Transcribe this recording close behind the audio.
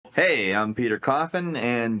Hey, I'm Peter Coffin,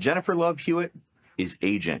 and Jennifer Love Hewitt is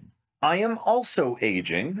aging. I am also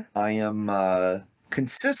aging. I am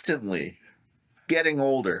consistently getting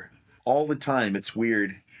older all the time. It's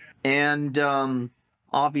weird. And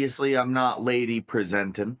obviously, I'm not lady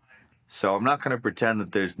presenting, so I'm not going to pretend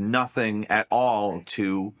that there's nothing at all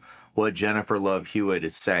to what Jennifer Love Hewitt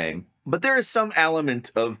is saying. But there is some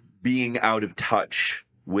element of being out of touch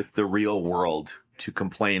with the real world to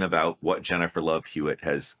complain about what Jennifer Love Hewitt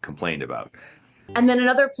has complained about. And then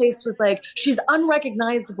another place was like, she's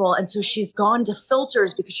unrecognizable. And so she's gone to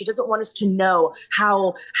filters because she doesn't want us to know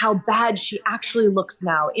how bad she actually looks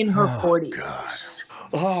now in her 40s. God.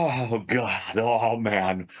 Oh, God. Oh,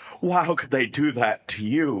 man. Why could they do that to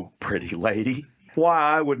you, pretty lady? Why,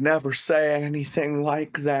 I would never say anything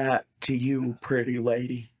like that to you, pretty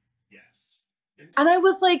lady. And I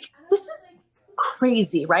was like, this is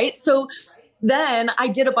crazy, right? So then I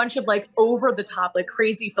did a bunch of like over the top, like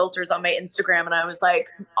crazy filters on my Instagram. And I was like,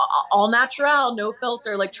 all natural, no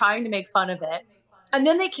filter, like trying to make fun of it. And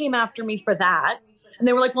then they came after me for that. And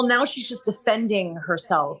they were like, well, now she's just defending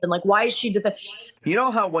herself. And like, why is she defending? You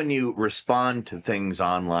know how when you respond to things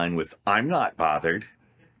online with, I'm not bothered.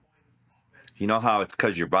 You know how it's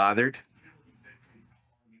because you're bothered?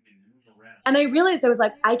 And I realized I was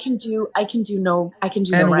like, I can do no right.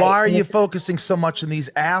 And why are you focusing so much on these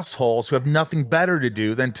assholes who have nothing better to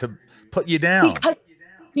do than to put you down?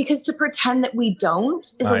 Because to pretend that we don't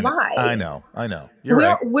is a lie. I know. You're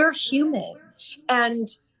right. We're human. And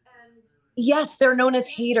yes, they're known as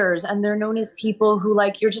haters and they're known as people who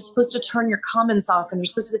like, you're just supposed to turn your comments off and you're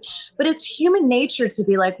supposed to, but it's human nature to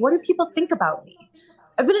be like, what do people think about me?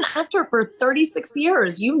 I've been an actor for 36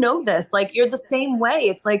 years. You know this. Like, you're the same way.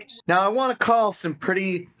 It's like... Now, I want to call some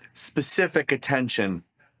pretty specific attention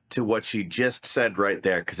to what she just said right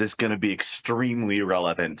there, because it's going to be extremely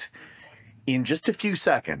relevant in just a few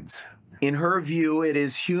seconds. In her view, it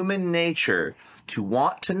is human nature to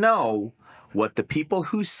want to know what the people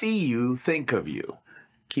who see you think of you.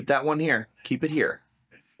 Keep that one here. Keep it here.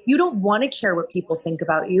 You don't want to care what people think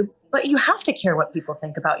about you, but you have to care what people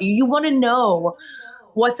think about you. You want to know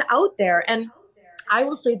what's out there. And I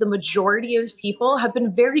will say the majority of people have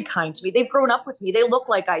been very kind to me. They've grown up with me. They look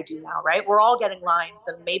like I do now, right? We're all getting lines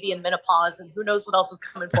and maybe in menopause and who knows what else is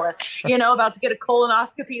coming for us, about to get a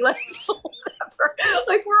colonoscopy, like whatever.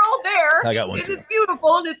 Like we're all there. I got one and too. It's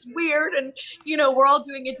beautiful and it's weird and, we're all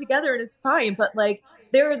doing it together and it's fine. But like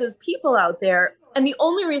there are those people out there. And the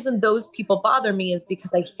only reason those people bother me is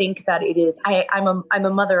because I think that it is, I'm a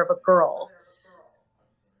mother of a girl.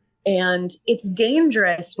 And it's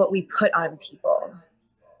dangerous what we put on people.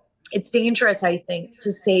 It's dangerous, I think,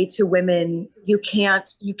 to say to women, you can't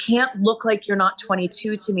look like you're not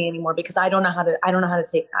 22 to me anymore because I don't know how to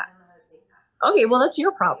take that. Okay, well, that's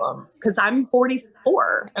your problem because I'm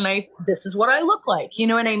 44 and this is what I look like. You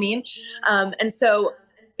know what I mean? And so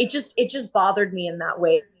it just bothered me in that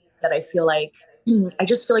way that I feel like I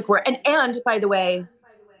just feel like we're and by the way,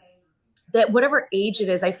 that whatever age it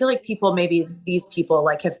is, I feel like maybe these people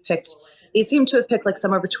like they seem to have picked like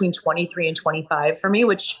somewhere between 23 and 25 for me,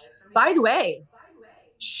 which by the way,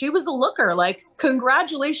 she was a looker. Like,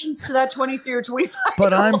 congratulations to that 23 or 25.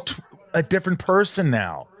 But I'm a different person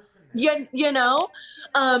now. Yeah,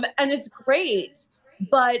 and it's great.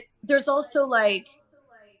 But there's also like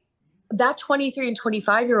that 23 and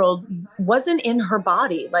 25-year-old wasn't in her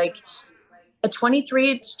body. Like, at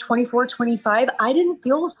 23 to 24, 25, I didn't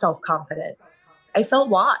feel self-confident. I felt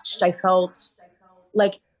watched. I felt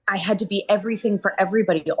like I had to be everything for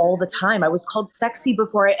everybody all the time. I was called sexy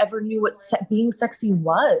before I ever knew what being sexy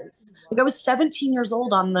was. Like I was 17 years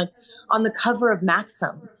old on the cover of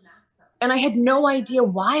Maxim. And I had no idea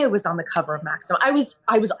why I was on the cover of Maxim. I was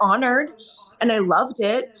honored and I loved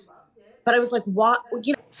it. But I was like, what?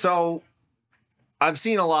 So I've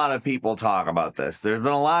seen a lot of people talk about this. There's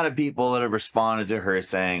been a lot of people that have responded to her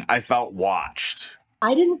saying, I felt watched.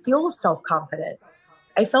 I didn't feel self-confident.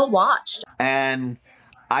 I felt watched. And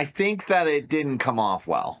I think that it didn't come off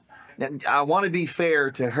well. And I want to be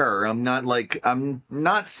fair to her. I'm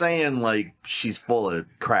not saying like she's full of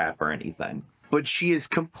crap or anything, but she is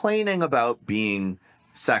complaining about being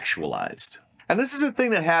sexualized. And this is a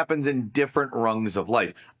thing that happens in different rungs of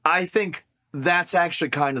life. I think that's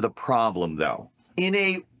actually kind of the problem, though. In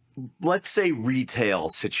a, let's say, retail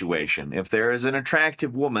situation, if there is an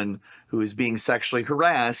attractive woman who is being sexually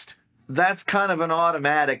harassed, that's kind of an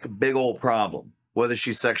automatic big old problem. Whether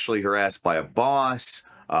she's sexually harassed by a boss,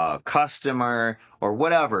 a customer, or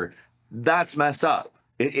whatever, that's messed up.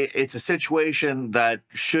 It's a situation that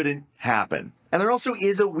shouldn't happen. And there also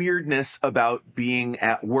is a weirdness about being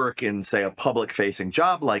at work in, say, a public-facing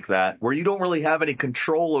job like that, where you don't really have any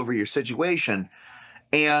control over your situation,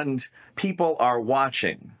 and people are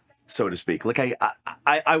watching, so to speak. Like,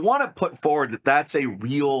 I want to put forward that that's a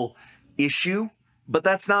real issue, but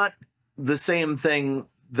that's not the same thing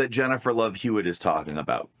that Jennifer Love Hewitt is talking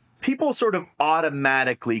about. People sort of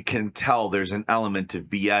automatically can tell there's an element of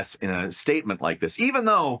BS in a statement like this, even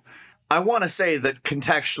though I want to say that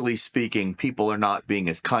contextually speaking, people are not being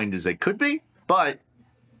as kind as they could be, but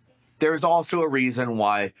there's also a reason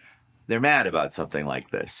why they're mad about something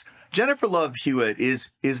like this. Jennifer Love Hewitt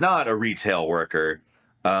is not a retail worker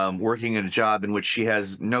working in a job in which she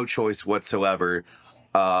has no choice whatsoever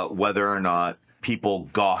whether or not people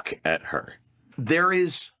gawk at her. There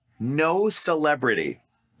is no celebrity,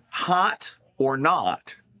 hot or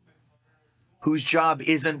not, whose job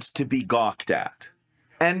isn't to be gawked at.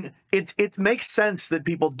 And it makes sense that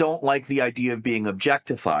people don't like the idea of being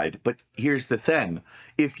objectified, but here's the thing.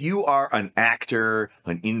 If you are an actor,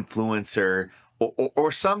 an influencer,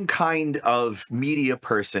 or some kind of media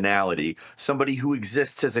personality, somebody who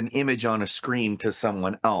exists as an image on a screen to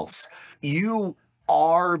someone else, you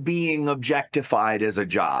are being objectified as a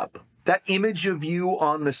job. That image of you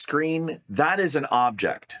on the screen, that is an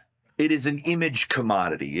object. It is an image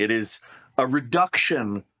commodity. It is a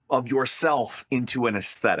reduction of yourself into an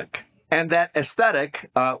aesthetic. And that aesthetic,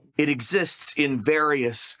 it exists in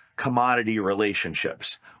various commodity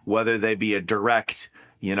relationships, whether they be a direct,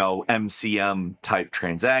 MCM type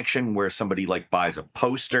transaction where somebody like buys a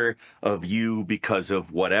poster of you because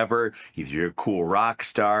of whatever. Either you're a cool rock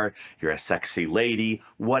star, you're a sexy lady,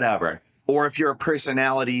 whatever. Or if you're a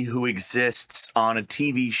personality who exists on a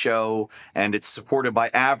TV show and it's supported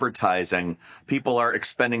by advertising, people are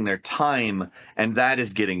expending their time and that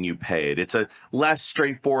is getting you paid. It's a less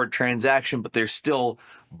straightforward transaction, but they're still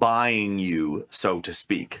buying you, so to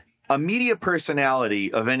speak. A media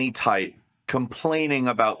personality of any type complaining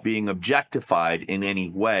about being objectified in any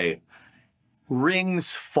way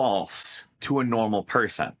rings false to a normal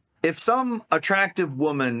person. If some attractive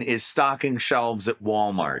woman is stocking shelves at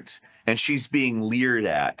Walmart and she's being leered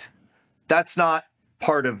at, that's not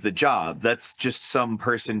part of the job. That's just some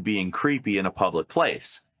person being creepy in a public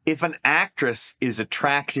place. If an actress is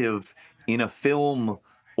attractive in a film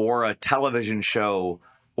or a television show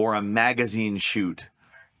or a magazine shoot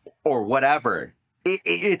or whatever,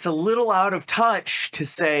 it's a little out of touch to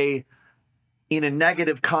say in a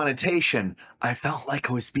negative connotation, I felt like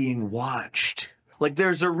I was being watched. Like,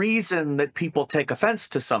 there's a reason that people take offense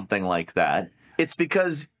to something like that. It's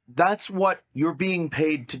because that's what you're being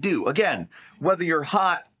paid to do. Again, whether you're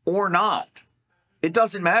hot or not, it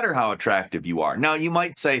doesn't matter how attractive you are. Now, you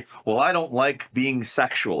might say, well, I don't like being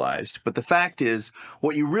sexualized. But the fact is,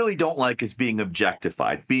 what you really don't like is being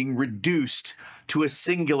objectified, being reduced to a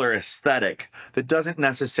singular aesthetic that doesn't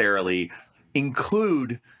necessarily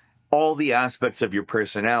include all the aspects of your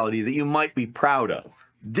personality that you might be proud of.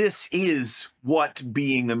 This is what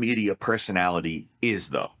being a media personality is,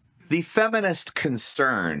 though. The feminist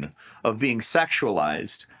concern of being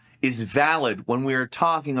sexualized is valid when we are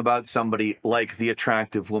talking about somebody like the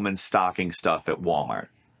attractive woman stocking stuff at Walmart,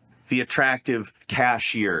 the attractive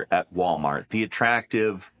cashier at Walmart, the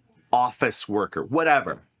attractive office worker,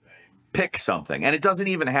 whatever. Pick something. And it doesn't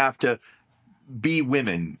even have to be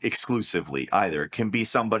women exclusively either. It can be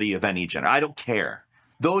somebody of any gender. I don't care.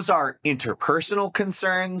 Those are interpersonal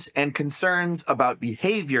concerns and concerns about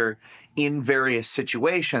behavior in various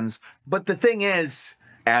situations. But the thing is,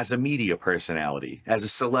 as a media personality, as a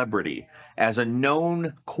celebrity, as a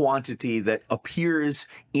known quantity that appears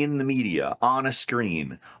in the media, on a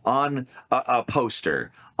screen, on a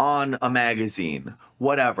poster, on a magazine,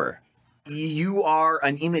 whatever, you are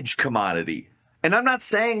an image commodity. And I'm not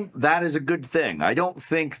saying that is a good thing. I don't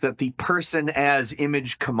think that the person as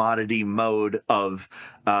image commodity mode of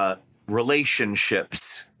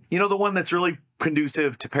relationships, the one that's really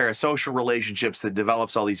conducive to parasocial relationships that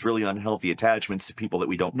develops all these really unhealthy attachments to people that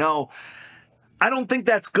we don't know, I don't think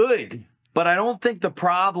that's good. But I don't think the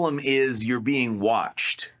problem is you're being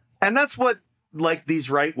watched. And that's what these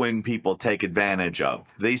right-wing people take advantage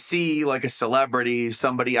of. They see like a celebrity,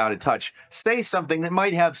 somebody out of touch, say something that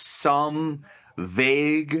might have some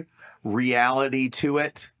vague reality to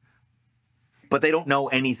it, but they don't know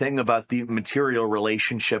anything about the material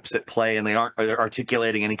relationships at play, and they aren't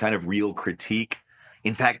articulating any kind of real critique.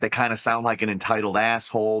 In fact, they kind of sound like an entitled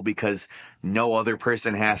asshole because no other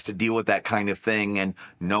person has to deal with that kind of thing and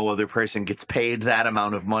no other person gets paid that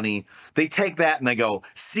amount of money. They take that and they go,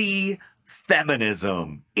 see,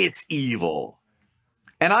 feminism, it's evil.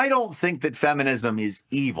 And I don't think that feminism is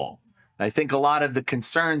evil. I think a lot of the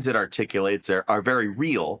concerns it articulates are very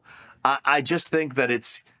real. I just think that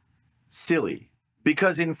it's silly.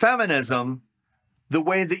 Because in feminism, the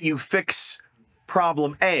way that you fix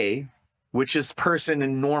problem A, which is person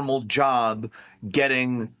in normal job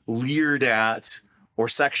getting leered at or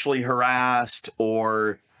sexually harassed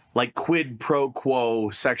or like quid pro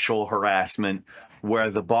quo sexual harassment,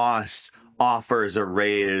 where the boss offers a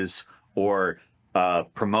raise or a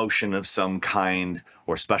promotion of some kind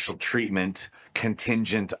or special treatment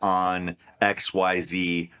contingent on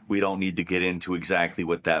XYZ. We don't need to get into exactly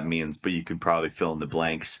what that means, but you can probably fill in the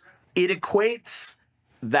blanks. It equates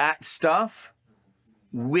that stuff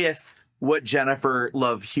with what Jennifer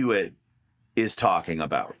Love Hewitt is talking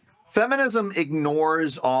about. Feminism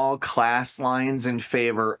ignores all class lines in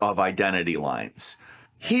favor of identity lines.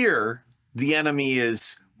 Here, the enemy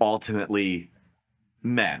is ultimately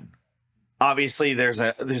men. Obviously, there's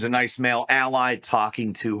a nice male ally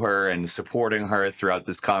talking to her and supporting her throughout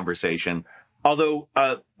this conversation. Although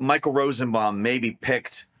Michael Rosenbaum maybe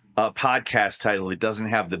picked a podcast title that doesn't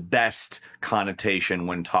have the best connotation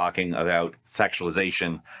when talking about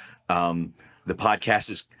sexualization. The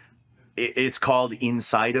podcast it's called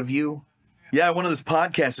Inside of You. Yeah, I wanted this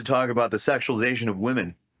podcast to talk about the sexualization of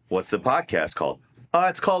women. What's the podcast called?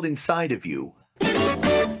 It's called Inside of You.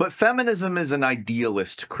 But feminism is an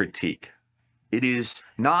idealist critique. It is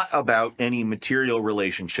not about any material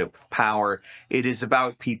relationship of power. It is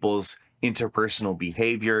about people's interpersonal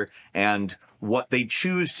behavior and what they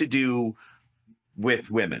choose to do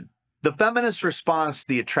with women. The feminist response to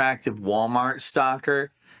the attractive Walmart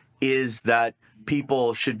stalker is that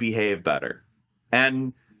people should behave better.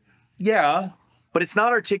 And yeah, but it's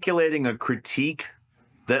not articulating a critique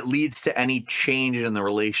that leads to any change in the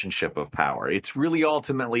relationship of power. It's really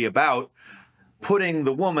ultimately about putting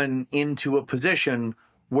the woman into a position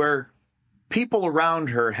where people around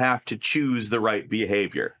her have to choose the right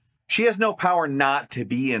behavior. She has no power not to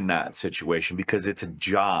be in that situation because it's a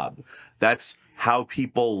job. That's how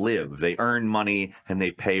people live. They earn money and they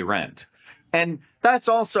pay rent. And that's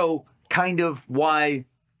also kind of why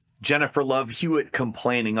Jennifer Love Hewitt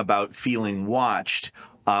complaining about feeling watched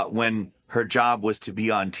when her job was to be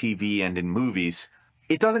on TV and in movies,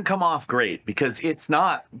 it doesn't come off great because it's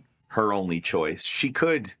not her only choice. She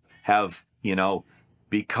could have,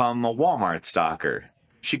 become a Walmart stalker.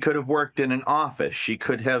 She could have worked in an office. She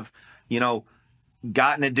could have,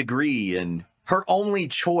 gotten a degree. And her only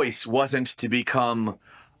choice wasn't to become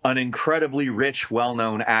an incredibly rich,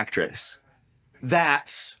 well-known actress.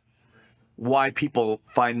 That's why people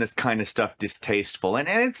find this kind of stuff distasteful. And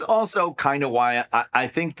it's also kind of why I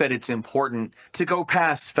think that it's important to go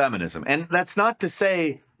past feminism. And that's not to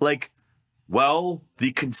say,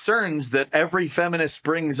 the concerns that every feminist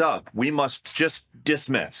brings up, we must just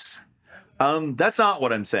dismiss. That's not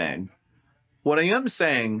what I'm saying. What I am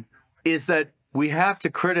saying is that we have to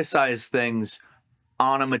criticize things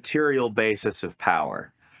on a material basis of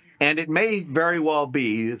power. And it may very well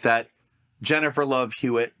be that Jennifer Love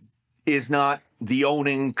Hewitt is not the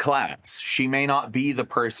owning class. She may not be the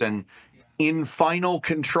person in final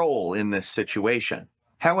control in this situation.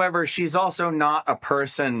 However, she's also not a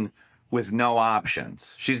person with no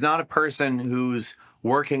options. She's not a person who's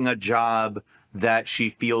working a job that she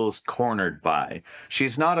feels cornered by.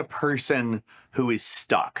 She's not a person who is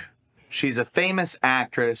stuck. She's a famous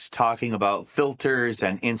actress talking about filters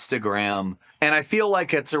and Instagram, and I feel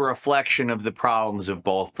like it's a reflection of the problems of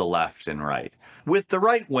both the left and right. With the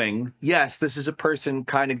right wing, yes, this is a person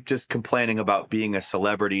kind of just complaining about being a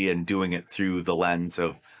celebrity and doing it through the lens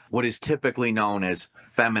of what is typically known as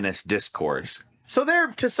feminist discourse. So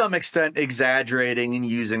they're, to some extent, exaggerating and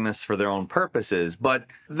using this for their own purposes, but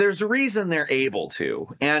there's a reason they're able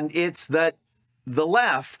to, and it's that the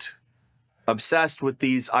left, obsessed with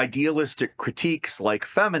these idealistic critiques like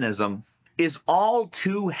feminism, is all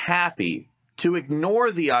too happy to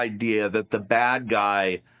ignore the idea that the bad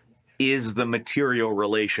guy is the material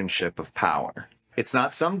relationship of power. It's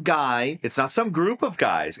not some guy, it's not some group of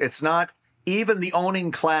guys, it's not even the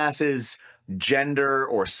owning class's gender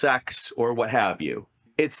or sex or what have you.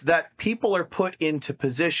 It's that people are put into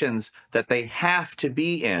positions that they have to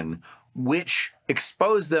be in, which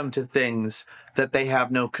expose them to things that they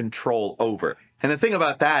have no control over. And the thing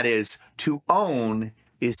about that is, to own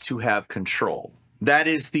is to have control. That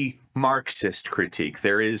is the Marxist critique.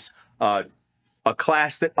 There is a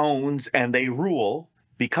class that owns and they rule.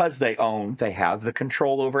 Because they own, they have the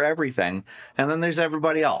control over everything. And then there's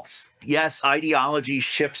everybody else. Yes, ideology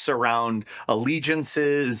shifts around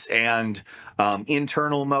allegiances and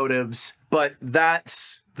internal motives, but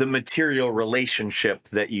that's the material relationship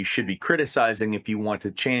that you should be criticizing if you want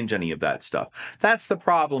to change any of that stuff. That's the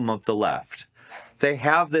problem of the left. They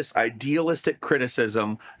have this idealistic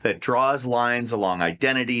criticism that draws lines along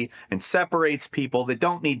identity and separates people that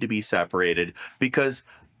don't need to be separated, because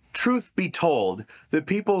truth be told, the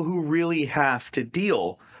people who really have to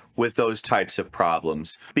deal with those types of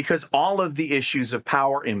problems, because all of the issues of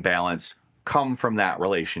power imbalance come from that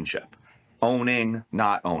relationship. Owning,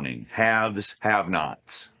 not owning, haves,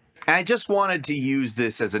 have-nots. And I just wanted to use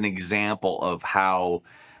this as an example of how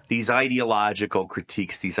these ideological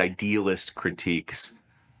critiques, these idealist critiques,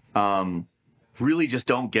 really just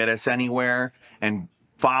don't get us anywhere. And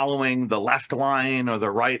following the left line or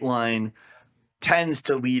the right line tends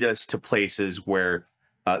to lead us to places where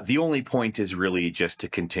the only point is really just to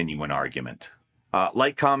continue an argument.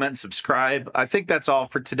 Like, comment, subscribe. I think that's all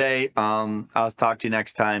for today. I'll talk to you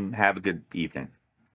next time. Have a good evening.